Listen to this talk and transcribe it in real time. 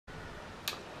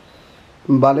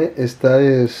Vale, esta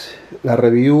es la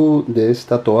review de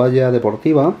esta toalla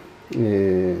deportiva.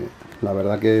 La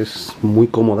verdad que es muy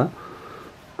cómoda.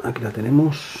 Aquí la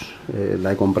tenemos.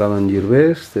 La he comprado en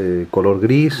Gearbest, color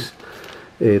gris.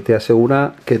 Te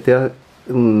asegura que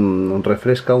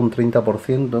refresca un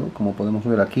 30%, como podemos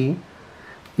ver aquí.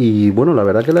 Y bueno, la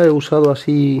verdad que la he usado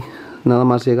así nada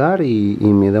más llegar y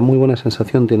me da muy buena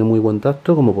sensación. Tiene muy buen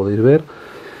tacto, como podéis ver.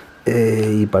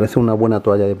 Y parece una buena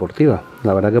toalla deportiva.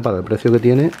 La verdad que para el precio que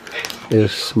tiene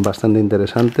es bastante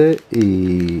interesante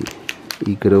y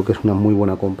creo que es una muy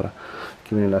buena compra.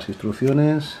 Aquí vienen las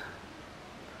instrucciones.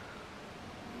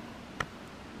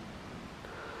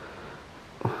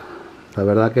 La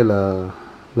verdad que la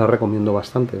recomiendo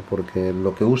bastante porque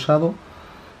lo que he usado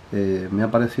me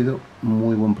ha parecido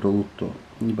muy buen producto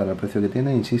y para el precio que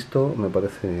tiene, insisto, me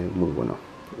parece muy bueno.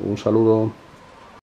 Un saludo.